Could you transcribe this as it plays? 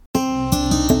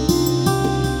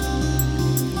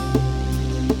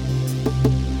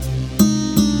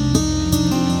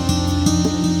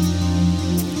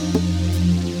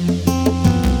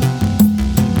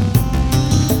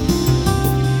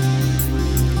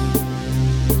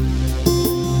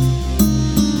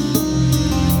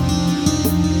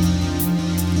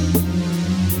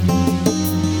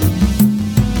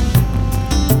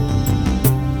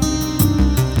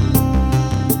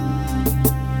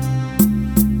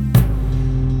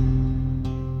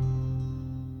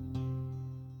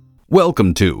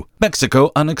Welcome to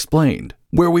Mexico Unexplained,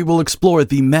 where we will explore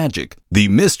the magic, the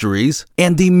mysteries,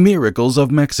 and the miracles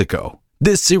of Mexico.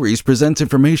 This series presents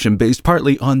information based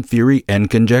partly on theory and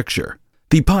conjecture.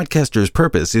 The podcaster's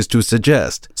purpose is to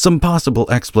suggest some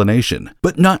possible explanation,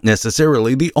 but not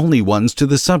necessarily the only ones to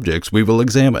the subjects we will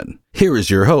examine. Here is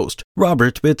your host,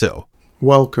 Robert Bitto.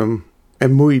 Welcome,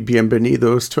 and muy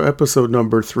bienvenidos to episode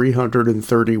number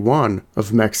 331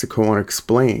 of Mexico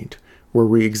Unexplained, where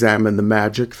we examine the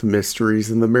magic, the mysteries,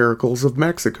 and the miracles of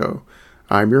Mexico.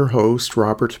 I'm your host,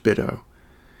 Robert Bitto.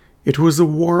 It was a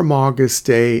warm August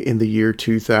day in the year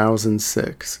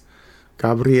 2006.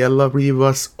 Gabriela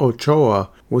Rivas Ochoa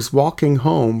was walking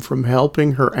home from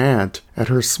helping her aunt at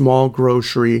her small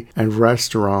grocery and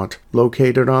restaurant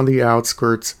located on the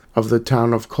outskirts of the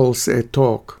town of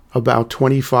Colcetoc, about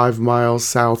 25 miles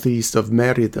southeast of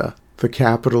Mérida, the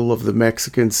capital of the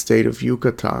Mexican state of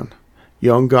Yucatan.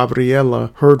 Young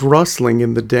Gabriela heard rustling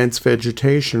in the dense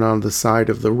vegetation on the side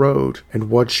of the road,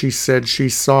 and what she said she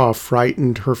saw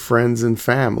frightened her friends and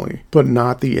family, but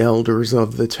not the elders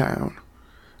of the town.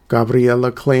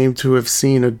 Gabriela claimed to have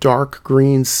seen a dark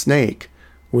green snake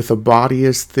with a body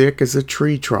as thick as a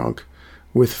tree trunk,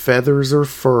 with feathers or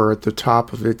fur at the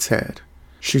top of its head.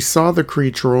 She saw the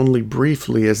creature only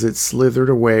briefly as it slithered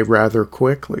away rather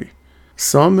quickly.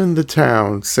 Some in the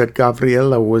town said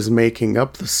Gabriela was making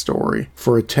up the story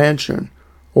for attention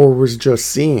or was just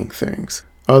seeing things.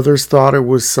 Others thought it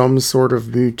was some sort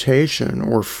of mutation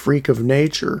or freak of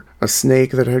nature, a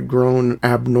snake that had grown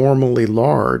abnormally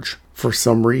large for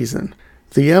some reason.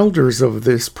 The elders of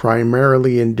this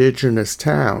primarily indigenous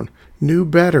town knew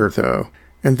better, though,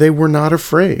 and they were not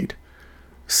afraid.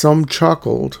 Some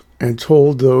chuckled and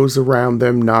told those around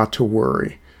them not to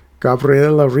worry.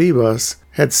 Gabriela Rivas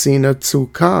had seen a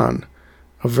Tsukán,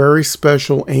 a very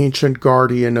special ancient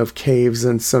guardian of caves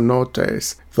and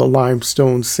cenotes, the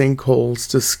limestone sinkholes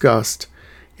discussed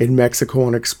in Mexico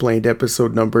Unexplained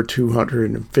episode number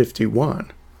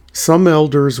 251. Some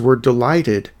elders were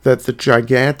delighted that the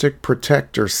gigantic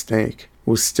protector snake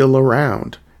was still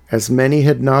around, as many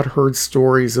had not heard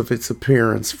stories of its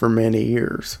appearance for many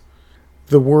years.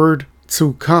 The word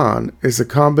Tsukán is a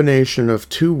combination of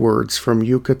two words from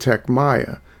Yucatec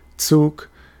Maya, Tsuk,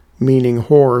 meaning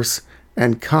horse,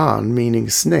 and Can, meaning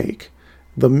snake.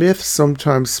 The myth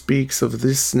sometimes speaks of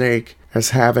this snake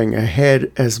as having a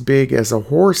head as big as a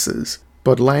horse's,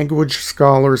 but language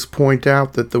scholars point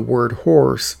out that the word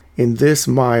horse in this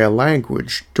Maya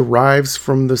language derives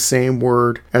from the same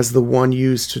word as the one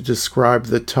used to describe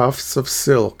the tufts of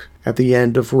silk at the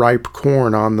end of ripe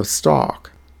corn on the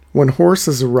stalk. When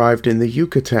horses arrived in the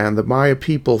Yucatan, the Maya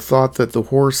people thought that the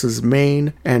horse's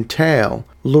mane and tail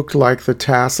looked like the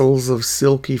tassels of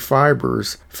silky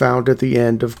fibers found at the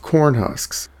end of corn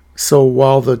husks. So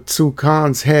while the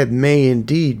Tsukán's head may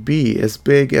indeed be as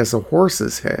big as a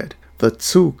horse's head, the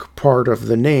Tsuk part of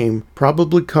the name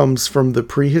probably comes from the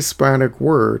pre-Hispanic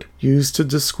word used to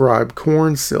describe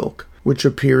corn silk, which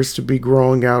appears to be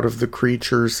growing out of the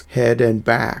creature's head and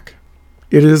back.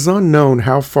 It is unknown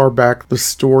how far back the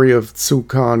story of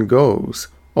Tsukán goes,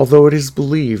 although it is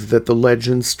believed that the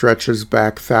legend stretches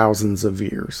back thousands of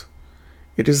years.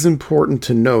 It is important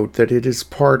to note that it is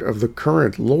part of the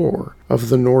current lore of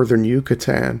the northern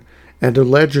Yucatan, and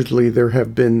allegedly there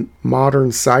have been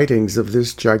modern sightings of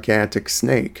this gigantic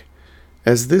snake.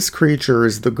 As this creature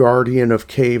is the guardian of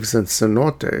caves and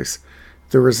cenotes,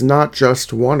 there is not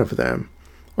just one of them.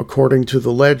 According to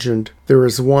the legend, there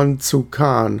is one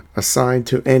Tsukán assigned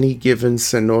to any given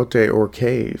cenote or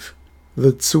cave.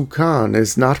 The Tsukán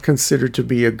is not considered to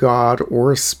be a god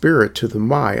or a spirit to the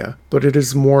Maya, but it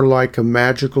is more like a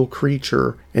magical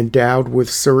creature endowed with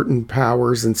certain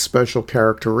powers and special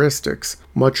characteristics,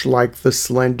 much like the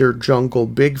slender jungle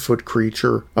Bigfoot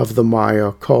creature of the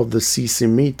Maya called the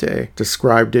Sisimite,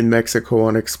 described in Mexico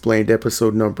Unexplained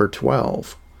episode number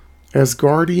 12. As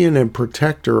guardian and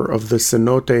protector of the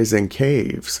cenotes and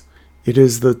caves, it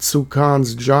is the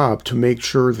Tsukán's job to make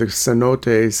sure the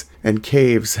cenotes and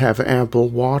caves have ample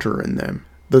water in them.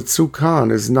 The Tsukán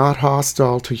is not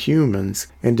hostile to humans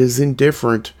and is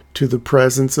indifferent to the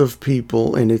presence of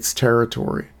people in its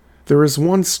territory. There is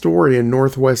one story in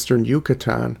northwestern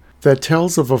Yucatan that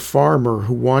tells of a farmer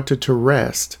who wanted to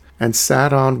rest and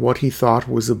sat on what he thought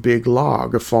was a big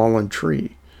log, a fallen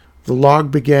tree. The log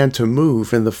began to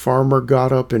move, and the farmer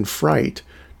got up in fright,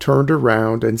 turned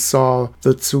around, and saw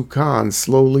the Tsukán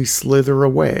slowly slither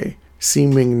away,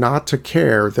 seeming not to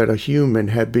care that a human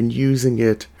had been using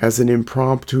it as an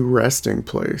impromptu resting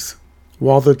place.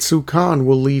 While the Tsukán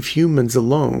will leave humans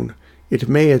alone, it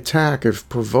may attack if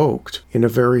provoked in a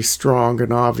very strong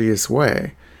and obvious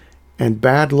way, and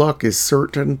bad luck is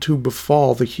certain to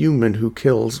befall the human who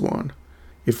kills one.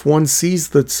 If one sees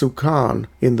the Tsukán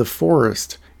in the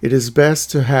forest, it is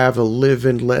best to have a live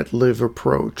and let live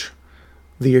approach.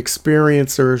 The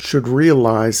experiencer should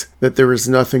realize that there is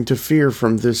nothing to fear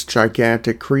from this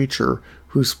gigantic creature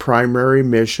whose primary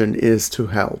mission is to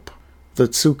help. The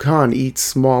Tsukán eats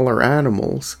smaller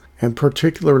animals and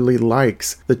particularly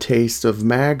likes the taste of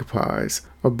magpies,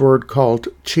 a bird called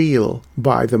chil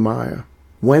by the Maya.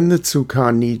 When the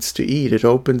Tsukán needs to eat, it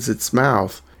opens its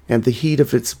mouth, and the heat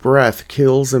of its breath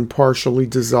kills and partially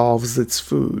dissolves its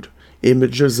food.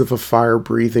 Images of a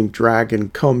fire-breathing dragon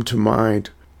come to mind,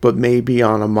 but maybe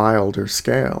on a milder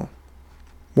scale.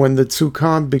 When the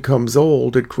Tsukán becomes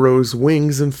old, it grows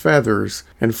wings and feathers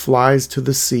and flies to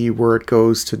the sea where it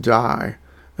goes to die.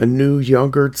 A new,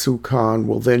 younger Tsukán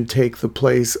will then take the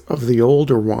place of the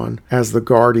older one as the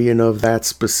guardian of that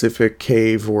specific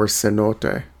cave or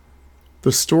cenote.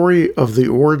 The story of the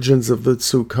origins of the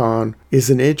Tsukán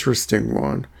is an interesting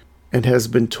one and has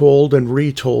been told and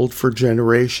retold for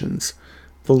generations.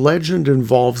 The legend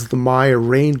involves the Maya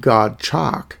rain god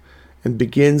Chak and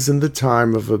begins in the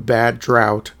time of a bad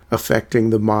drought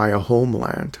affecting the Maya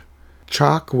homeland.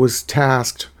 Chak was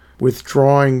tasked with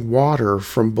drawing water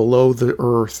from below the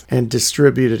earth and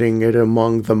distributing it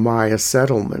among the Maya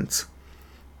settlements.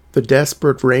 The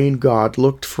desperate rain god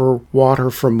looked for water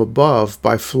from above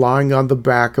by flying on the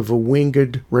back of a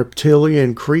winged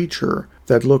reptilian creature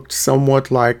that looked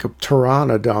somewhat like a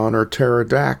pteranodon or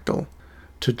pterodactyl.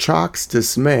 To Chak's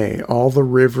dismay, all the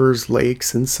rivers,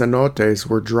 lakes, and cenotes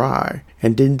were dry,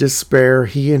 and in despair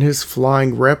he and his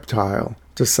flying reptile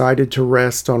decided to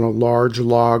rest on a large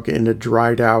log in a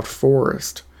dried-out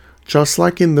forest. Just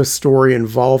like in the story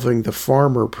involving the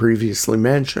farmer previously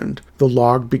mentioned, the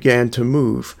log began to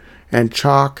move, and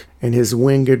Chak and his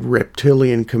winged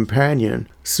reptilian companion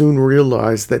soon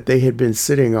realized that they had been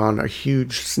sitting on a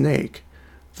huge snake.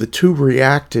 The two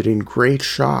reacted in great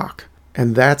shock,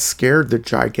 and that scared the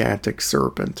gigantic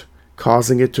serpent,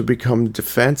 causing it to become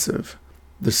defensive.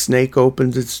 The snake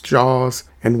opened its jaws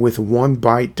and with one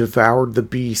bite devoured the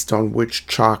beast on which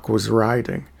Chak was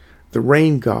riding. The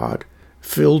rain god,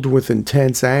 filled with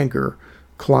intense anger,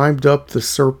 climbed up the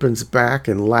serpent's back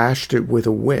and lashed it with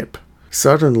a whip.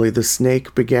 Suddenly the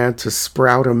snake began to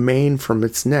sprout a mane from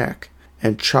its neck,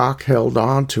 and Chak held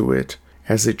on to it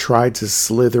as it tried to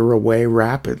slither away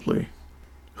rapidly.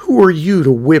 "Who are you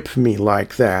to whip me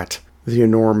like that?" the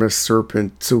enormous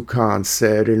serpent Tsukán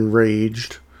said,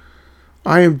 enraged.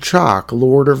 "I am Chak,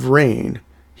 Lord of Rain,"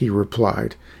 he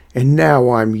replied, "and now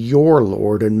I'm your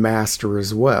lord and master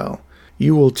as well.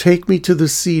 You will take me to the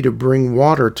sea to bring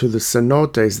water to the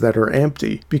cenotes that are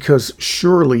empty, because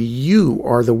surely you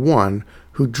are the one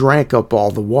who drank up all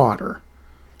the water."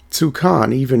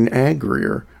 Tsukán, even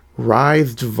angrier,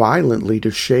 writhed violently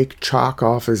to shake Chak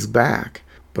off his back,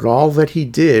 but all that he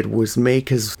did was make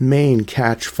his mane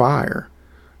catch fire.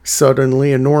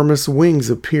 Suddenly, enormous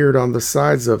wings appeared on the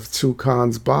sides of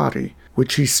Tsukán's body,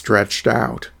 which he stretched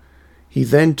out. He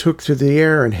then took to the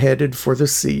air and headed for the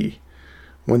sea.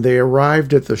 When they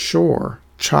arrived at the shore,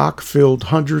 Chak filled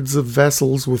hundreds of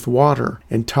vessels with water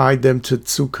and tied them to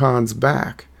Tsukán's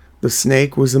back. The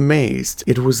snake was amazed.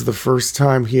 It was the first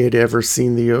time he had ever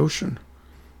seen the ocean.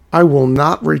 "I will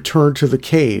not return to the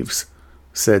caves,"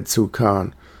 said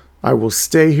Tsukán. "I will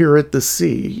stay here at the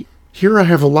sea. Here I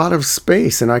have a lot of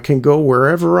space and I can go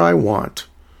wherever I want."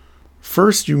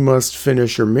 "First you must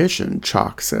finish your mission,"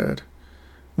 Chak said.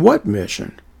 "What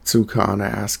mission?" Tsukán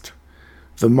asked.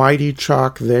 The mighty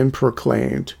Chak then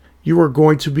proclaimed, "You are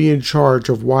going to be in charge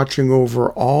of watching over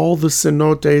all the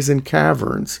cenotes and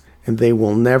caverns, and they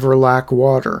will never lack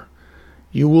water.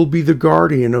 You will be the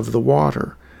guardian of the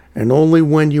water, and only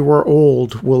when you are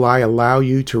old will I allow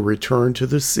you to return to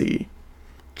the sea."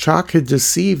 Chak had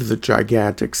deceived the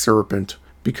gigantic serpent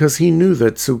because he knew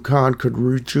that Tsukán could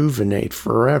rejuvenate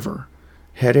forever.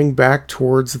 Heading back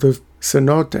towards the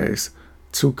cenotes,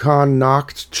 Tsukán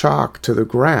knocked Chak to the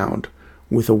ground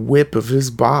with a whip of his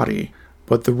body,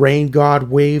 but the rain god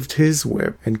waved his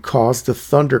whip and caused a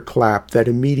thunderclap that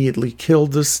immediately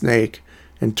killed the snake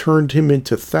and turned him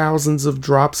into thousands of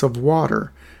drops of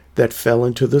water that fell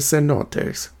into the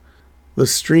cenotes. The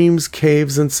streams,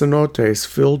 caves, and cenotes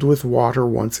filled with water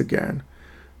once again.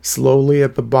 Slowly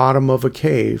at the bottom of a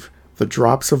cave, the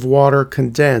drops of water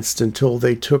condensed until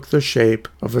they took the shape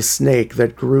of a snake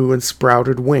that grew and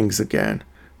sprouted wings again.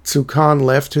 Tsukán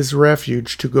left his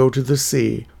refuge to go to the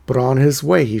sea, but on his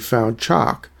way he found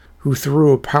Chak, who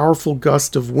threw a powerful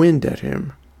gust of wind at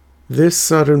him. This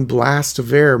sudden blast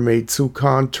of air made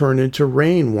Tsukán turn into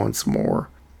rain once more.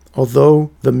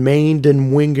 Although the maned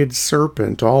and winged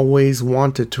serpent always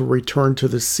wanted to return to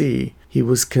the sea, he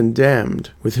was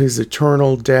condemned, with his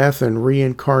eternal death and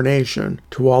reincarnation,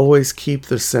 to always keep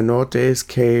the cenotes,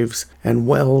 caves, and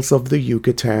wells of the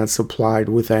Yucatan supplied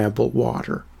with ample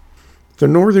water. The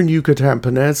northern Yucatan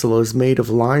Peninsula is made of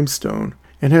limestone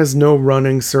and has no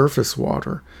running surface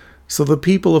water, so the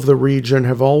people of the region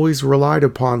have always relied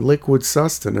upon liquid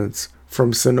sustenance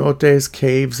from cenotes,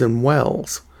 caves, and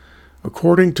wells.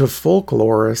 According to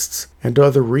folklorists and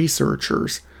other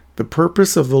researchers, the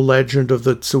purpose of the legend of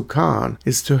the Tsukán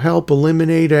is to help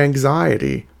eliminate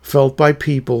anxiety felt by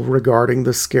people regarding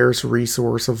the scarce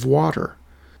resource of water.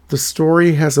 The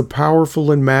story has a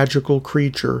powerful and magical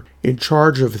creature in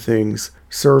charge of things,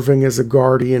 serving as a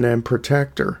guardian and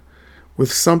protector.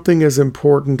 With something as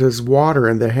important as water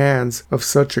in the hands of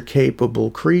such a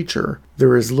capable creature,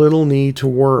 there is little need to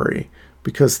worry,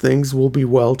 because things will be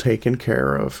well taken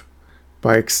care of.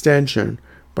 By extension,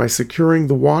 by securing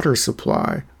the water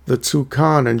supply, the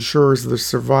Tsukán ensures the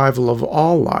survival of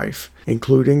all life,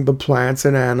 including the plants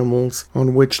and animals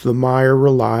on which the Maya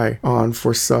rely on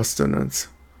for sustenance.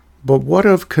 But what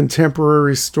of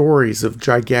contemporary stories of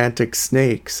gigantic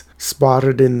snakes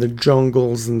spotted in the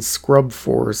jungles and scrub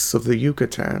forests of the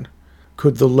Yucatan?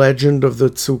 Could the legend of the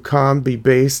Tsukán be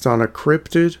based on a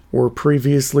cryptid or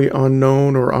previously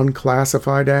unknown or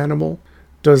unclassified animal?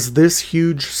 Does this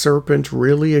huge serpent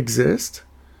really exist?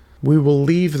 We will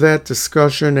leave that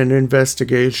discussion and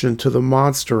investigation to the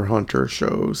Monster Hunter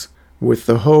shows, with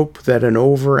the hope that an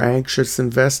over-anxious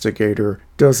investigator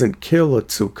doesn't kill a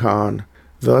Tsukán,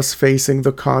 thus facing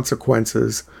the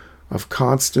consequences of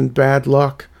constant bad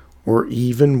luck or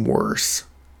even worse.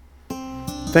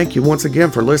 Thank you once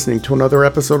again for listening to another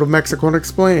episode of Mexico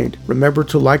Unexplained. Remember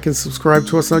to like and subscribe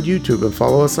to us on YouTube and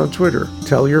follow us on Twitter.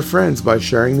 Tell your friends by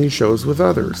sharing these shows with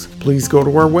others. Please go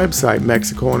to our website,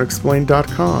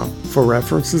 MexicoUnexplained.com, for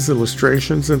references,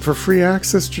 illustrations, and for free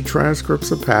access to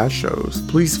transcripts of past shows.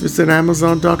 Please visit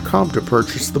Amazon.com to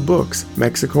purchase the books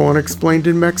Mexico Unexplained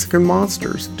and Mexican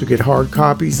Monsters to get hard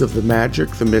copies of the magic,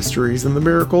 the mysteries, and the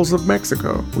miracles of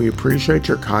Mexico. We appreciate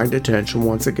your kind attention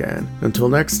once again. Until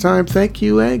next time, thank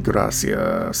you and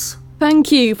gracias.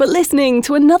 Thank you for listening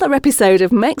to another episode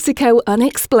of Mexico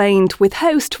Unexplained with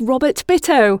host Robert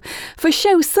Bitto. For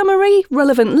show summary,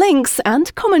 relevant links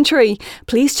and commentary,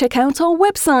 please check out our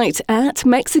website at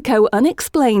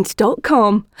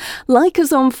mexicounexplained.com. Like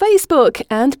us on Facebook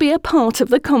and be a part of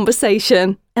the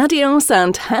conversation. Adios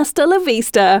and hasta la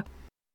vista.